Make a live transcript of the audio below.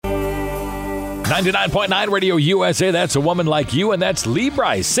99.9 Radio USA, that's A Woman Like You, and that's Lee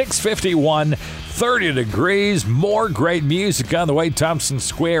Bryce, 651, 30 degrees, more great music on the way. Thompson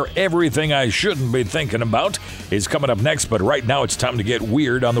Square, Everything I Shouldn't Be Thinking About is coming up next, but right now it's time to get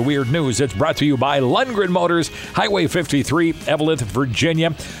weird on the weird news. It's brought to you by Lundgren Motors, Highway 53, Evelyn,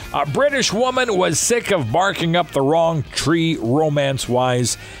 Virginia. A British woman was sick of barking up the wrong tree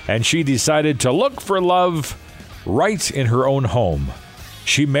romance-wise, and she decided to look for love right in her own home.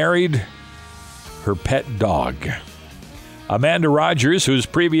 She married her pet dog. Amanda Rogers, whose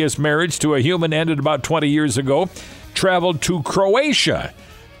previous marriage to a human ended about 20 years ago, traveled to Croatia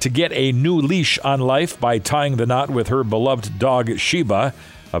to get a new leash on life by tying the knot with her beloved dog, Sheba.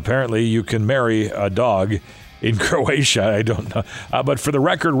 Apparently, you can marry a dog in Croatia. I don't know. But for the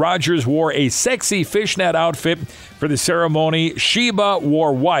record, Rogers wore a sexy fishnet outfit for the ceremony. Sheba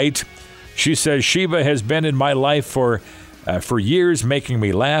wore white. She says, Sheba has been in my life for years, making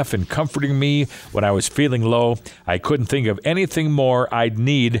me laugh and comforting me when I was feeling low. I couldn't think of anything more I'd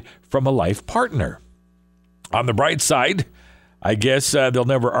need from a life partner. On the bright side, I guess they'll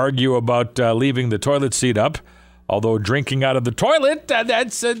never argue about leaving the toilet seat up, although drinking out of the toilet,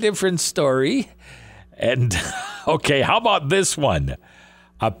 that's a different story. And, okay, how about this one?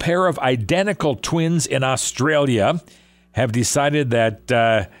 A pair of identical twins in Australia have decided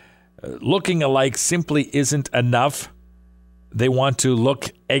that looking alike simply isn't enough. They want to look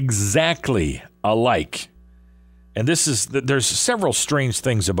exactly alike. And there's several strange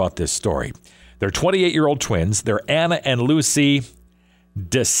things about this story. They're 28-year-old twins. They're Anna and Lucy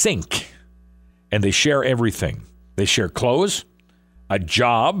DeSink. And they share everything. They share clothes, a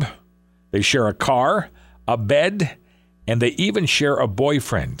job, they share a car, a bed, and they even share a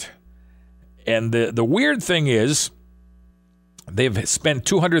boyfriend. And the weird thing is, they've spent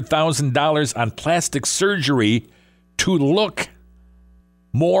 $200,000 on plastic surgery to look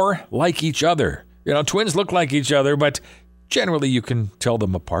more like each other. You know, twins look like each other, but generally you can tell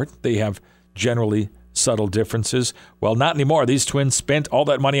them apart. They have generally subtle differences. Well, not anymore. These twins spent all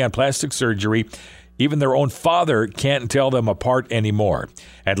that money on plastic surgery. Even their own father can't tell them apart anymore.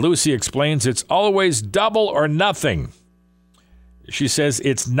 And Lucy explains it's always double or nothing. She says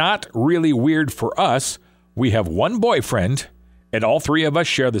it's not really weird for us. We have one boyfriend, and all three of us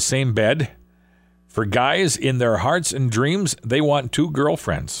share the same bed. For guys, in their hearts and dreams, they want two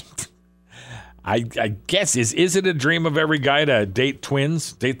girlfriends. I guess, is it a dream of every guy to date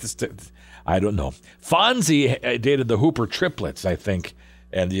twins? I don't know. Fonzie dated the Hooper triplets, I think.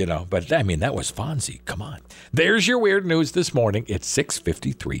 And, but I mean, that was Fonzie. Come on. There's your weird news this morning. It's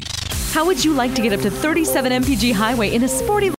 6:53. How would you like to get up to 37 MPG Highway in a sporty